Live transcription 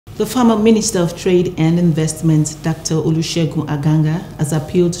The former Minister of Trade and Investment, Dr. Olusegun Aganga, has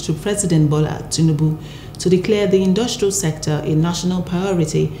appealed to President Bola Tinubu to declare the industrial sector a national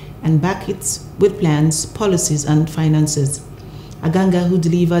priority and back it with plans, policies and finances. Aganga, who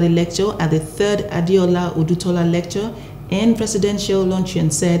delivered a lecture at the 3rd Adeola Odutola Lecture and Presidential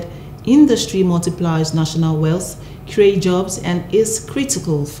Luncheon, said industry multiplies national wealth, creates jobs and is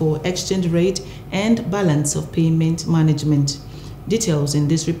critical for exchange rate and balance of payment management. Details in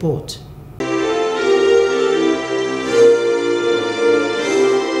this report.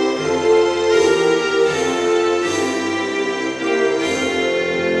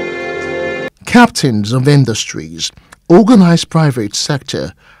 Captains of industries, organized private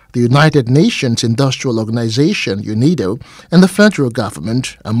sector, the United Nations Industrial Organization (UNIDO), and the federal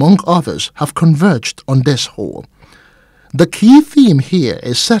government, among others, have converged on this whole. The key theme here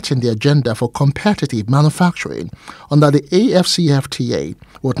is setting the agenda for competitive manufacturing under the AFCFTA,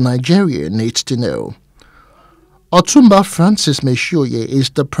 what Nigeria needs to know. Otumba Francis Meshoye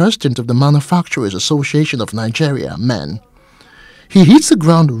is the president of the Manufacturers Association of Nigeria, MEN. He hits the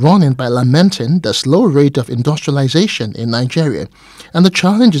ground running by lamenting the slow rate of industrialization in Nigeria and the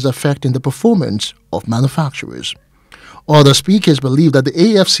challenges affecting the performance of manufacturers. Other speakers believe that the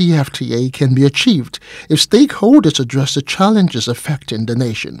AFCFTA can be achieved if stakeholders address the challenges affecting the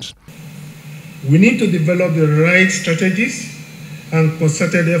nations. We need to develop the right strategies and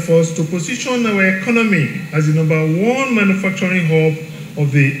concerted efforts to position our economy as the #1 manufacturing hub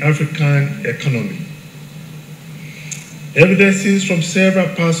of the African economy. Evidences from several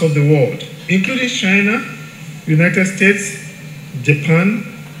parts of the world, including China, United States, Japan,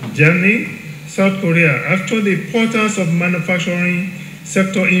 Germany, South Korea, have shown the importance of manufacturing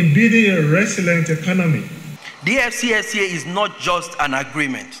sector in building a resilient economy. The AFCFTA is not just an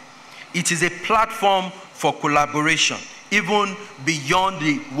agreement. It is a platform for collaboration, even beyond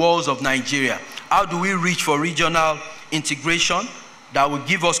the walls of Nigeria. How do we reach for regional integration that will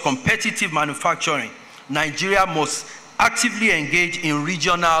give us competitive manufacturing? Nigeria must actively engage in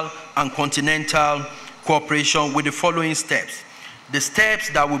regional and continental cooperation with the following steps. The steps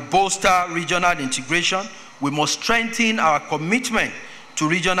that will bolster regional integration: we must strengthen our commitment to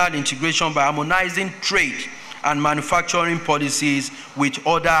regional integration by harmonizing trade and manufacturing policies with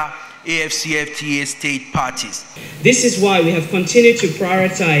other AFCFTA state parties. This is why we have continued to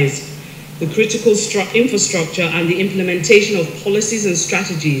prioritize the critical infrastructure and the implementation of policies and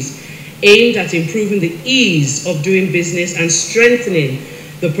strategies aimed at improving the ease of doing business and strengthening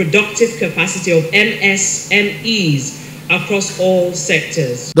the productive capacity of MSMEs across all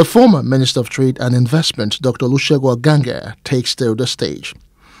sectors. The former Minister of Trade and Investment, Dr. Olusegun Aganga, takes to the stage.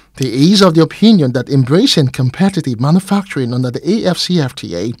 He is of the opinion that embracing competitive manufacturing under the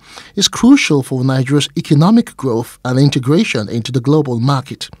AFCFTA is crucial for Nigeria's economic growth and integration into the global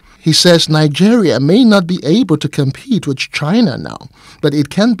market. He says Nigeria may not be able to compete with China now, but it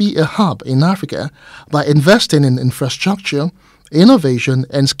can be a hub in Africa by investing in infrastructure, innovation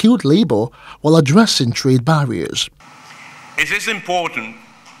and skilled labor while addressing trade barriers. It is important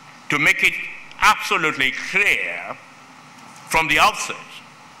to make it absolutely clear from the outset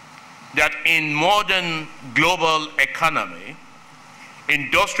that in modern global economy,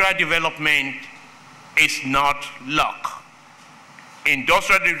 industrial development is not luck.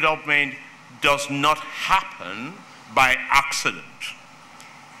 Industrial development does not happen by accident.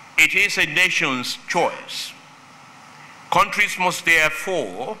 It is a nation's choice. Countries must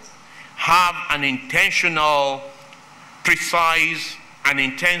therefore have an intentional, precise and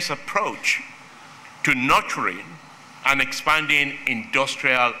intense approach to nurturing and expanding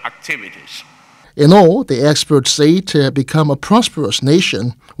industrial activities. In all, the experts say to become a prosperous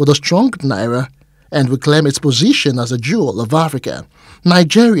nation with a strong naira and reclaim its position as a jewel of Africa,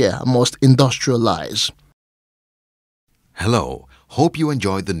 Nigeria must industrialize. Hello, hope you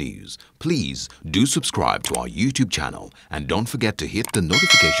enjoyed the news. Please do subscribe to our YouTube channel and don't forget to hit the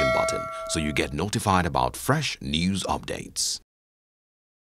notification button so you get notified about fresh news updates.